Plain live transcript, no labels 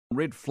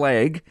Red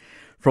flag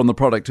from the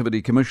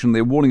Productivity Commission.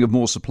 They're warning of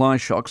more supply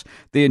shocks.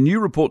 Their new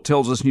report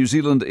tells us New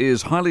Zealand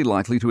is highly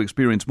likely to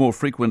experience more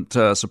frequent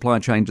supply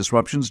chain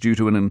disruptions due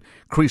to an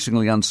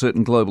increasingly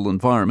uncertain global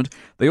environment.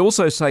 They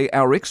also say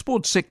our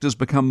export sectors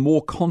become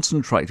more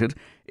concentrated,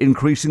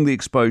 increasing the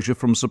exposure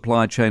from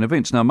supply chain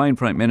events. Now,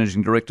 Mainfreight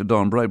Managing Director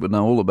Don Braid would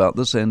know all about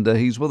this, and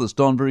he's with us.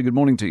 Don, very good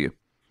morning to you.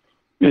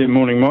 Yeah,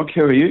 morning, Mike.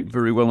 How are you?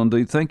 Very well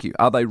indeed, thank you.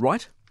 Are they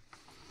right?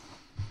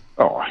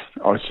 Oh,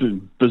 I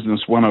said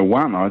Business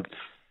 101.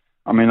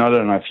 I mean, I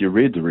don't know if you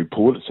read the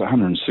report. It's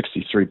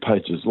 163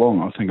 pages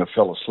long. I think I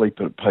fell asleep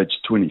at page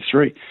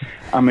 23.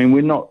 I mean,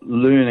 we're not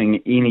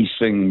learning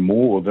anything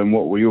more than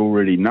what we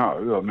already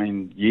know. I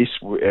mean, yes,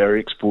 our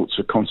exports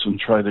are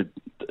concentrated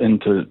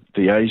into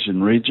the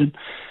Asian region.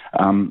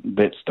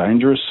 That's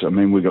dangerous. I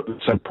mean, we've got the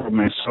same problem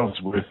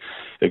ourselves. We're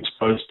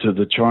exposed to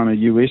the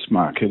China-US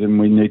market, and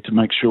we need to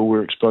make sure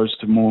we're exposed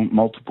to more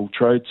multiple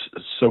trades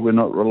so we're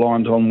not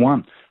reliant on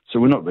one. So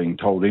we're not being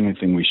told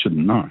anything we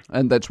shouldn't know.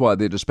 And that's why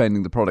they're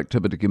disbanding the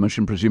Productivity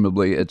Commission.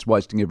 Presumably it's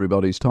wasting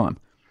everybody's time.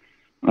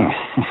 Oh,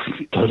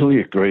 I totally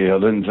agree. I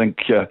think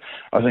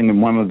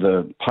in one of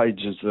the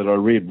pages that I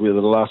read, we're the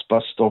last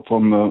bus stop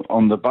on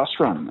the bus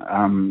run.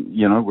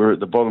 We're at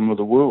the bottom of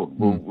the world.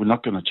 Well, we're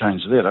not going to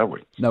change that, are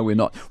we? No, we're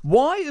not.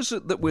 Why is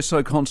it that we're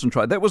so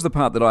concentrated? That was the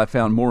part that I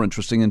found more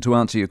interesting. And to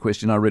answer your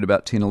question, I read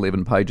about 10,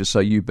 11 pages, so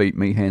you beat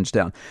me hands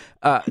down.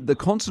 The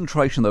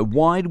concentration, though,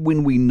 why,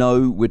 when we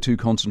know we're too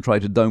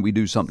concentrated, don't we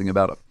do something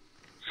about it?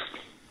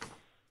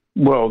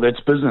 Well, that's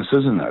business,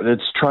 isn't it?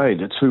 It's trade.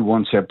 It's who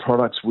wants our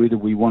products, where do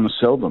we want to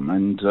sell them,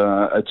 and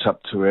it's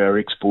up to our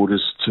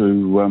exporters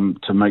to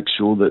make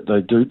sure that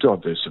they do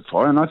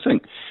diversify. And I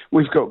think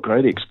we've got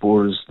great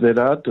exporters that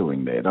are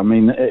doing that. I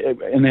mean,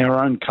 in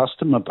our own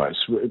customer base,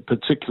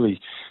 particularly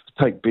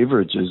take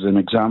beverage as an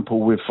example,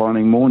 we're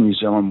finding more New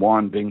Zealand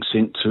wine being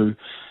sent to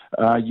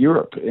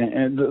Europe,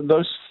 and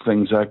those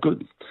things are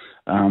good.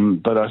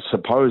 But I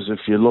suppose if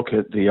you look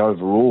at the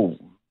overall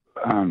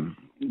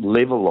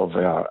level of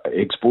our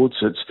exports,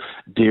 it's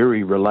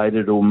dairy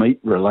related or meat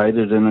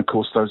related, and of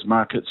course those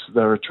markets,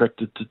 they're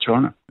attracted to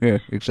China. Yeah,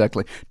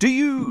 exactly. Do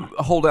you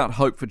hold out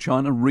hope for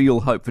China,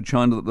 real hope for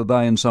China, that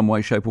they in some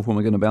way, shape or form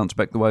are going to bounce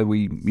back the way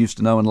we used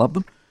to know and love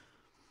them?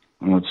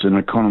 Well, it's an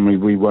economy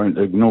we won't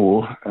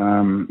ignore,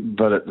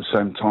 but at the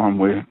same time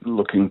we're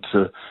looking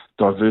to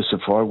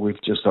diversify. We've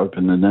just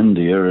opened in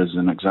India as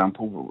an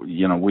example.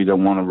 You know, we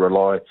don't want to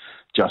rely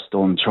just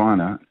on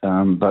China,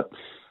 but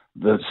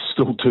that's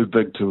still too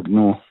big to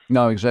ignore.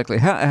 No, exactly.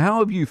 How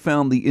have you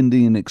found the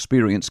Indian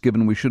experience,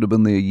 given we should have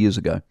been there years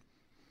ago?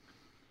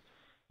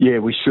 Yeah,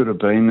 we should have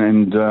been,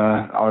 and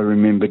I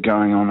remember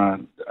going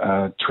on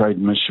a trade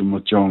mission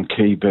with John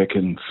Key back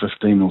in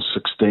 15 or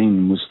 16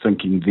 and was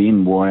thinking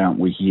then, why aren't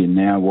we here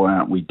now? Why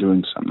aren't we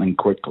doing something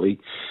quickly?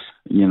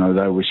 You know,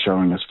 they were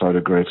showing us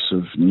photographs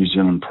of New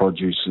Zealand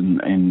produce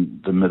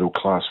and the middle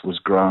class was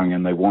growing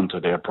and they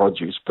wanted our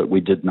produce, but we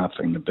did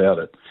nothing about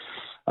it.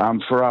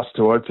 For us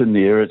to open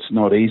there, it's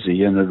not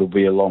easy, and it'll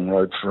be a long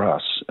road for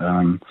us.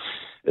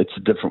 It's a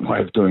different way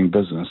of doing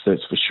business,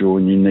 that's for sure,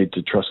 and you need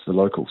to trust the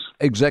locals.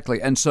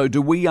 Exactly. And so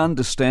do we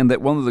understand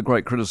that one of the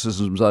great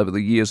criticisms over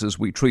the years is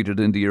we treated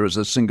India as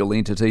a single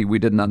entity, we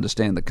didn't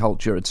understand the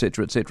culture,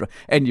 etc.,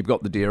 and you've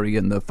got the dairy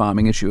and the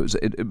farming issues.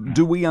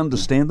 Do we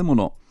understand them or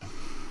not?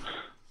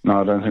 No,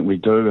 I don't think we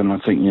do, and I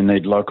think you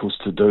need locals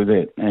to do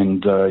that.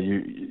 And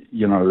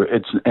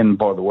and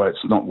by the way,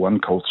 it's not one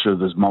culture.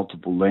 There's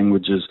multiple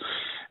languages,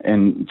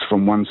 and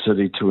from one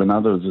city to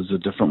another, there's a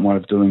different way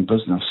of doing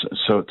business.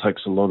 So it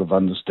takes a lot of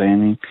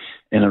understanding,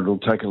 and it'll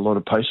take a lot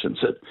of patience.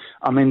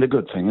 The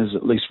good thing is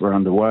at least we're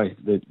underway.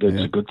 That's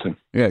a good thing.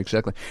 Yeah,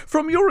 exactly.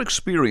 From your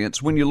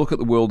experience, when you look at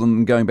the world,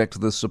 and going back to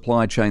the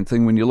supply chain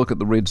thing, when you look at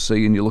the Red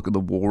Sea and you look at the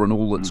war and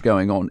all that's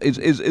going on,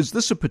 is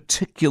this a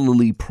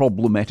particularly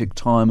problematic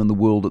time in the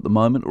world at the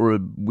moment, or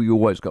have we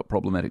always got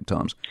problematic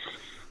times?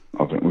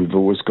 I think we've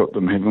always got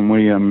them, haven't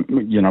we?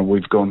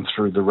 We've gone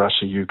through the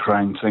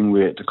Russia-Ukraine thing.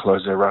 We had to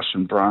close our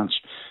Russian branch.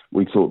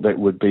 We thought that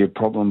would be a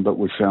problem, but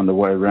we found a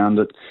way around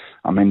it.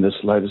 This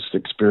latest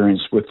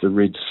experience with the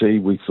Red Sea,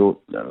 we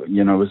thought,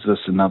 is this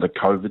another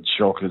COVID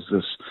shock?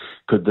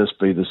 Could this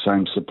be the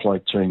same supply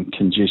chain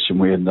congestion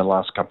we had in the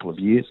last couple of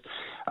years?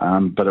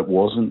 But it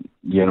wasn't.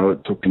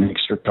 It took an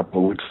extra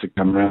couple of weeks to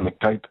come around the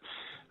Cape.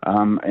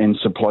 And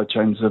supply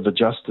chains have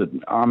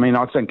adjusted.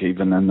 I think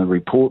even in the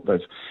report they've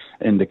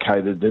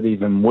indicated that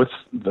even with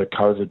the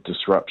COVID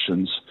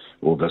disruptions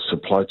or the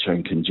supply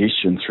chain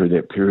congestion through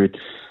that period,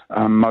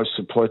 most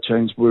supply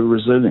chains were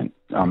resilient.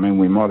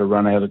 We might have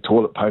run out of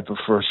toilet paper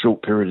for a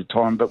short period of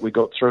time, but we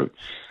got through.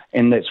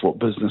 And that's what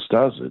business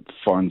does. It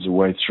finds a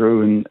way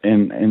through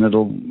and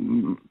it'll,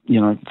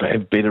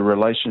 have better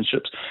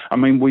relationships.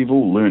 We've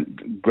all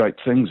learnt great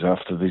things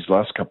after these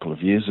last couple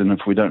of years, and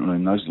if we don't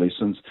learn those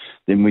lessons,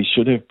 then we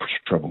should have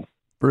trouble.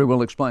 Very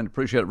well explained.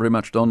 Appreciate it very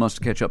much, Don. Nice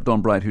to catch up.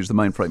 Don Braid, who's the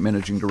Mainfreight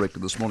Managing Director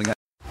this morning.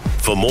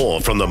 For more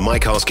from the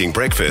Mike Hosking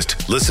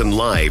Breakfast, listen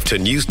live to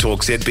News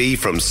Talk ZB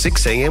from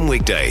 6 a.m.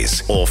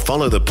 weekdays or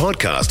follow the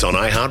podcast on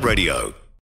iHeartRadio.